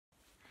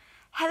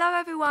Hello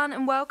everyone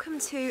and welcome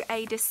to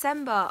a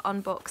December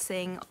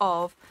unboxing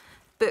of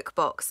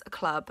BookBox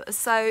Club.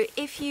 So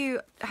if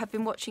you have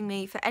been watching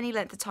me for any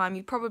length of time,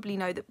 you probably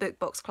know that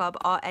BookBox Club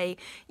are a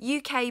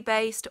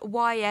UK-based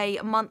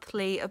YA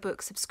monthly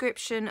book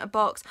subscription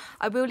box.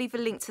 I will leave a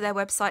link to their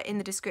website in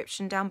the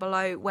description down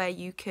below where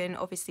you can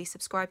obviously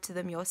subscribe to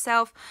them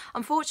yourself.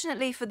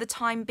 Unfortunately, for the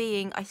time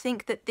being, I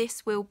think that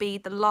this will be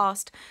the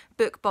last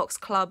BookBox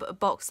Club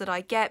box that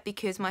I get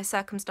because my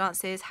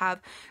circumstances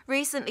have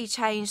recently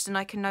changed and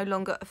I can no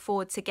longer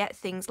afford to get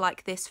things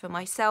like this for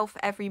myself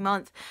every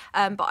month.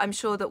 But I'm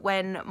sure that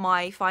when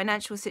my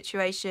financial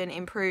situation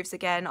improves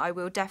again, I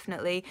will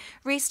definitely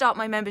restart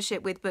my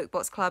membership with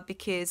BookBox Club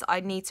because I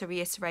need to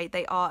reiterate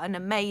they are an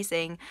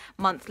amazing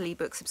monthly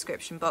book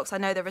subscription box. I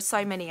know there are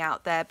so many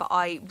out there, but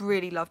I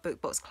really love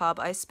BookBox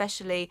Club. I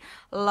especially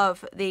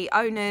love the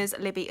owners,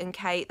 Libby and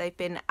Kate. They've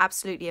been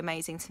absolutely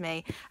amazing to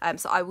me.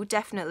 So I will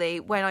definitely,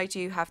 when I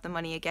do have the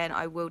money again,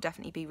 I will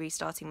definitely be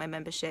restarting my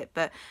membership.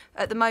 But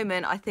at the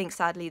moment, I think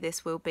sadly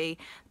this will be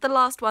the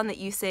last one that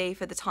you see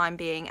for the time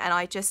being. And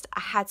I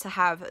had to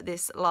have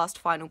this last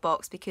final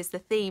box because the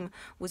theme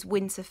was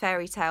winter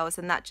fairy tales,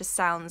 and that just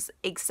sounds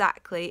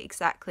exactly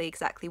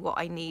what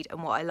I need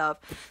and what I love.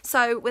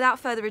 So without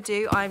further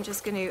ado, I'm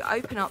just going to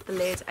open up the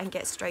lid and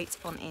get straight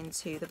on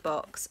into the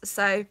box.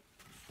 So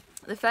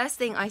the first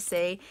thing I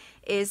see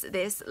is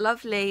this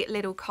lovely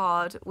little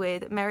card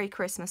with Merry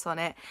Christmas on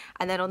it,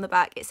 and then on the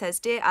back it says,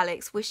 "Dear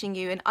Alex, wishing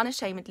you an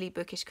unashamedly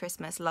bookish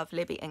Christmas, love,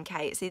 Libby and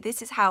Kate." See,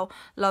 this is how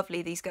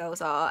lovely these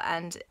girls are,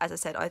 and as I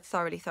said, I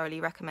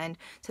thoroughly recommend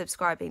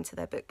subscribing to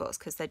their book box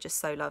because they're just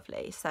so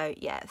lovely. So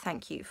yeah,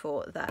 thank you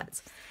for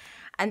that.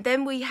 And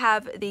then we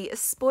have the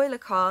spoiler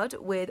card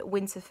with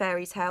Winter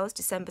Fairy Tales,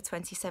 December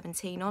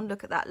 2017 on.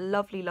 Look at that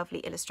lovely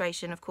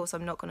illustration. Of course,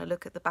 I'm not going to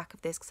look at the back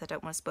of this because I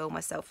don't want to spoil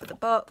myself for the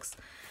box.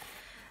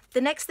 The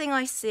next thing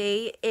I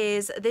see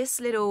is this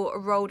little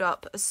rolled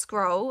up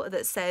scroll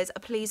that says,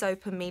 "Please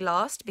open me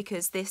last,"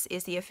 because this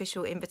is the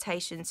official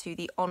invitation to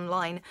the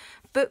online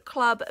book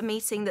club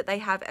meeting that they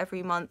have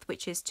every month,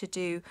 which is to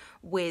do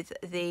with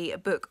the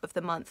book of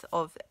the month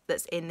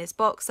that's in this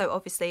box. So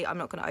obviously I'm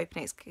not going to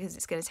open it because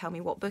it's going to tell me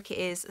what book it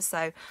is,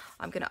 so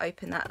I'm going to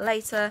open that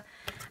later.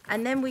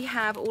 And then we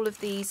have all of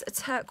these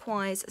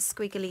turquoise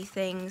squiggly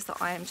things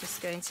that I am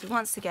just going to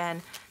once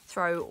again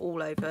throw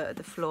all over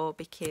the floor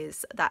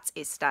because that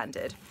is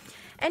standard.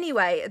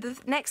 Anyway, the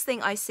next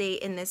thing I see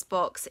in this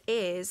box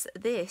is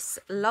this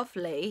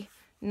lovely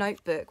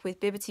notebook with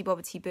Bibbidi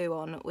Bobbidi Boo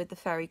on, with the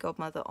fairy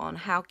godmother on.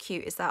 How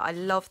cute is that? I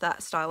love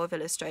that style of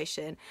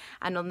illustration.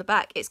 And on the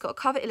back it's got a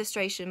cover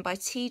illustration by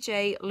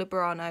TJ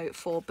Lubrano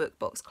for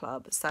BookBox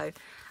Club. So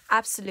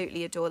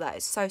absolutely adore that.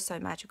 It's so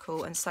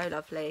magical and so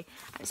lovely,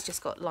 and it's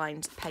just got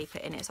lined paper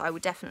in it, so I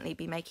would definitely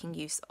be making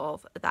use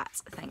of that.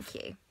 Thank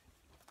you.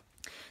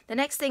 The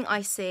next thing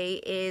I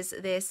see is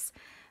this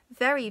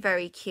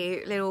very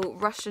cute little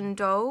Russian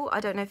doll.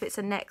 I don't know if it's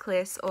a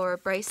necklace or a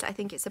bracelet. I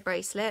think it's a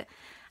bracelet.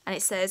 And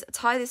it says,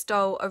 "Tie this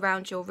doll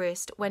around your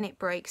wrist. When it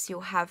breaks,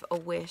 you'll have a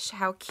wish."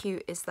 How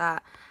cute is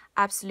that?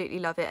 Absolutely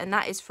love it. And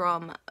that is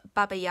from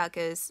Baba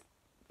Yaga's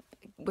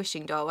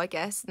wishing doll, I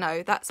guess.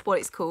 No, that's what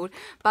it's called.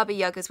 Baba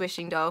Yaga's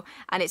wishing doll.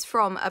 And it's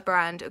from a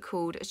brand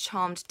called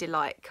Charmed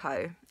Delight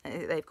Co.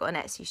 They've got an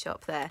Etsy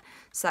shop there.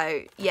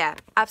 So yeah,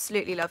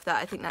 absolutely love that.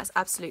 I think that's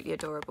absolutely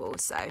adorable.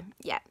 So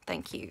yeah,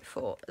 thank you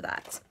for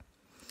that.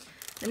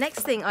 The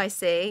next thing I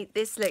see,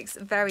 this looks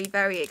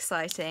very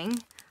exciting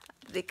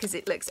because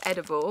it looks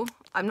edible.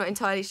 I'm not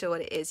entirely sure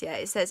what it is yet.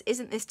 It says,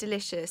 "Isn't this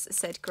delicious?"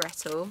 said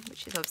Gretel,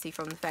 which is obviously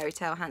from the fairy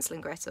tale Hansel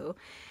and Gretel.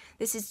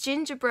 This is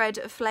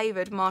gingerbread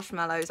flavoured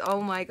marshmallows.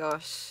 Oh my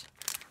gosh.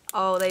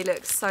 Oh, they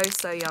look so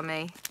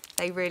yummy.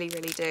 They really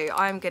do.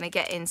 I'm going to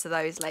get into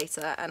those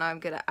later and I'm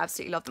going to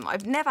absolutely love them.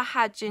 I've never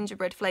had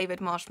gingerbread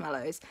flavoured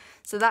marshmallows,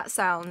 so that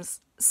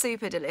sounds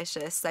super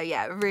delicious. So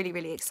yeah,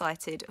 really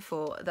excited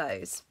for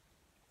those.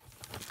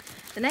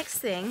 The next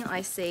thing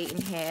I see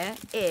in here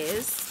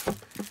is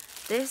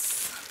this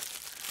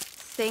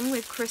thing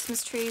with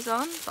Christmas trees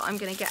on that I'm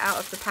going to get out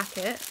of the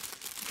packet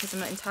because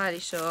I'm not entirely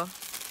sure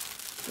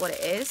what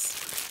it is.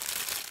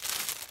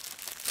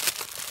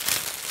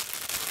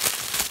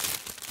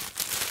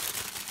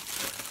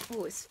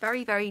 Oh, it's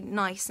very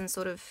nice and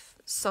sort of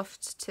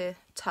soft to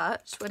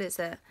touch. What is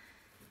it?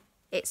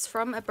 It's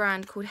from a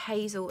brand called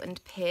Hazel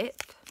and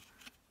Pip.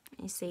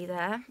 You see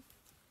there.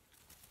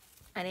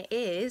 And it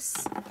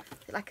is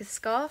like a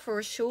scarf or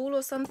a shawl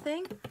or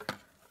something.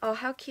 Oh,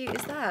 how cute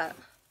is that?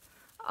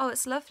 Oh,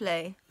 it's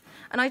lovely.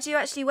 And I do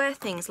actually wear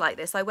things like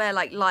this. I wear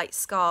like light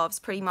scarves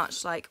pretty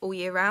much like all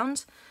year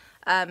round.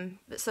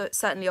 But so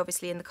certainly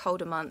obviously in the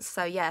colder months.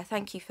 So yeah,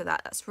 thank you for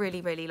that. That's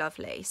really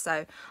lovely.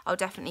 So I'll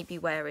definitely be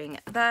wearing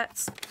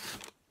that.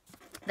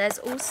 There's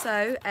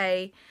also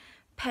a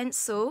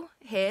pencil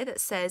here that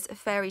says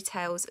 "Fairy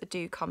tales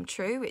do come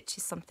true," which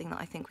is something that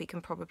I think we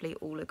can probably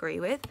all agree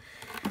with.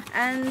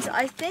 And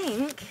I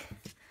think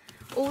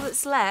all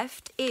that's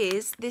left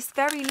is this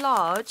very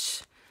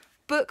large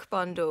book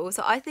bundle.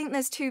 So I think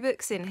there's 2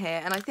 books in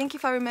here, and I think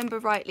if I remember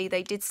rightly,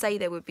 they did say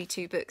there would be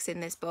 2 books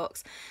in this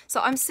box.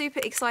 So I'm super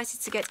excited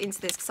to get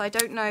into this because I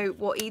don't know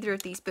what either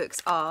of these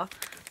books are.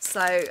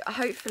 So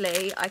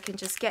hopefully I can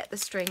just get the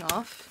string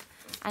off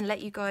and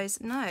let you guys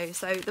know.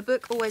 So the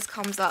book always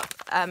comes up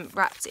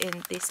wrapped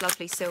in this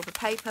lovely silver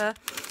paper.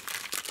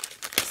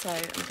 So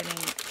I'm going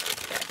to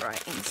get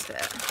right into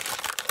it.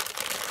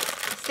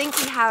 I think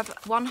we have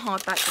 1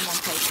 hardback and 1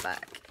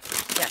 paperback.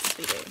 Yes,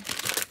 we do.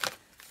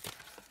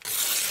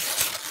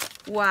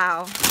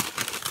 Wow.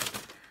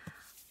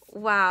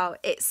 Wow.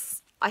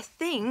 I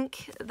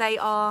think they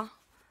are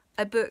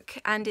a book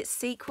and its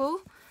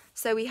sequel.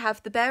 So we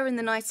have The Bear and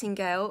the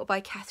Nightingale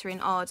by Catherine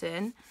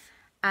Arden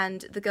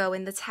and The Girl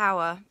in the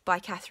Tower by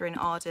Catherine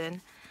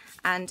Arden.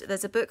 And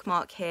there's a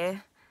bookmark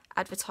here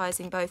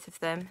advertising both of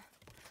them.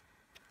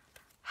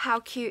 How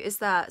cute is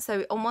that?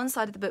 So on one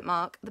side of the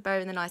bookmark, The Bear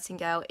and the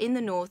Nightingale, in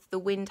the north,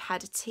 the wind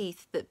had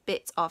teeth that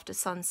bit after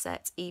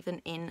sunset,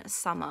 even in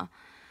summer.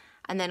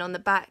 And then on the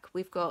back,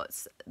 we've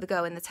got The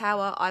Girl in the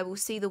Tower, I will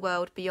see the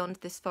world beyond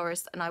this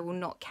forest and I will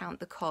not count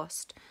the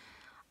cost.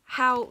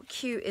 How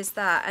cute is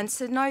that? And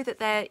to know that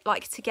they're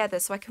like together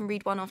so I can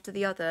read one after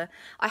the other.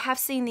 I have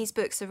seen these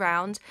books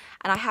around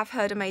and I have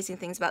heard amazing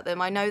things about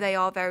them. I know they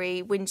are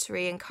very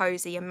wintry and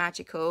cosy and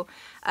magical.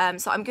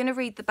 So I'm going to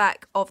read the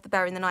back of The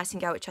Bear and the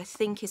Nightingale, which I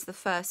think is the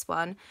first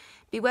one.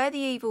 Beware the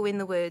evil in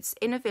the woods,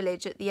 in a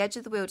village at the edge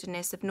of the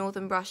wilderness of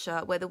northern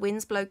Russia, where the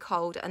winds blow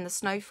cold and the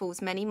snow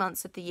falls many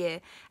months of the year,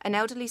 an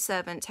elderly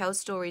servant tells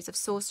stories of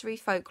sorcery,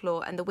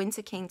 folklore, and the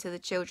Winter King to the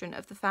children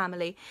of the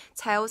family,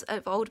 tales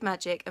of old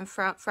magic and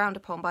frowned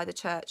upon by the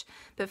church.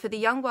 But for the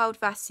young wild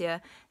Vasya,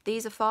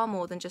 these are far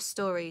more than just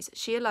stories.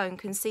 She alone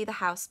can see the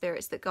house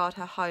spirits that guard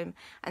her home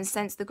and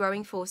sense the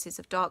growing forces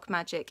of dark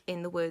magic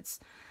in the woods.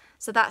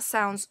 So that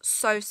sounds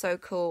so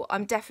cool.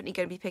 I'm definitely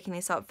going to be picking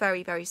this up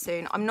very, very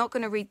soon. I'm not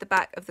going to read the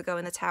back of The Girl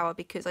in the Tower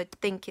because I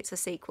think it's a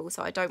sequel,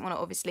 so I don't want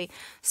to obviously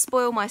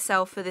spoil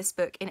myself for this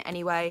book in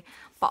any way,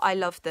 but I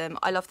love them.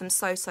 I love them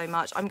so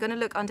much. I'm going to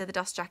look under the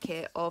dust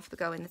jacket of The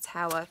Girl in the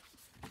Tower.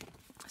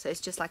 So it's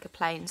just like a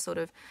plain sort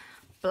of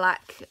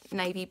black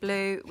navy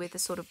blue with a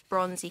sort of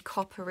bronzy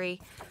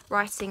coppery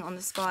writing on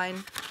the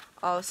spine.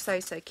 Oh, so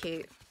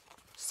cute.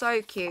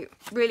 So cute.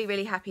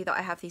 Really happy that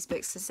I have these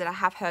books. As I said, I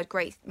have heard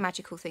great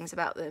magical things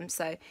about them.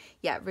 So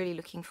yeah, really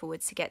looking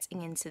forward to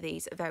getting into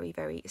these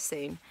very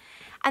soon.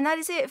 And that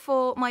is it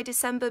for my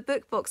December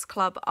Book Box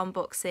Club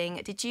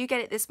unboxing. Did you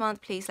get it this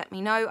month? Please let me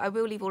know. I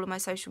will leave all of my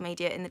social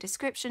media in the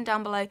description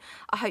down below.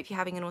 I hope you're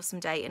having an awesome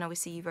day and I will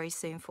see you very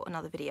soon for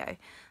another video.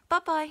 Bye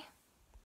bye.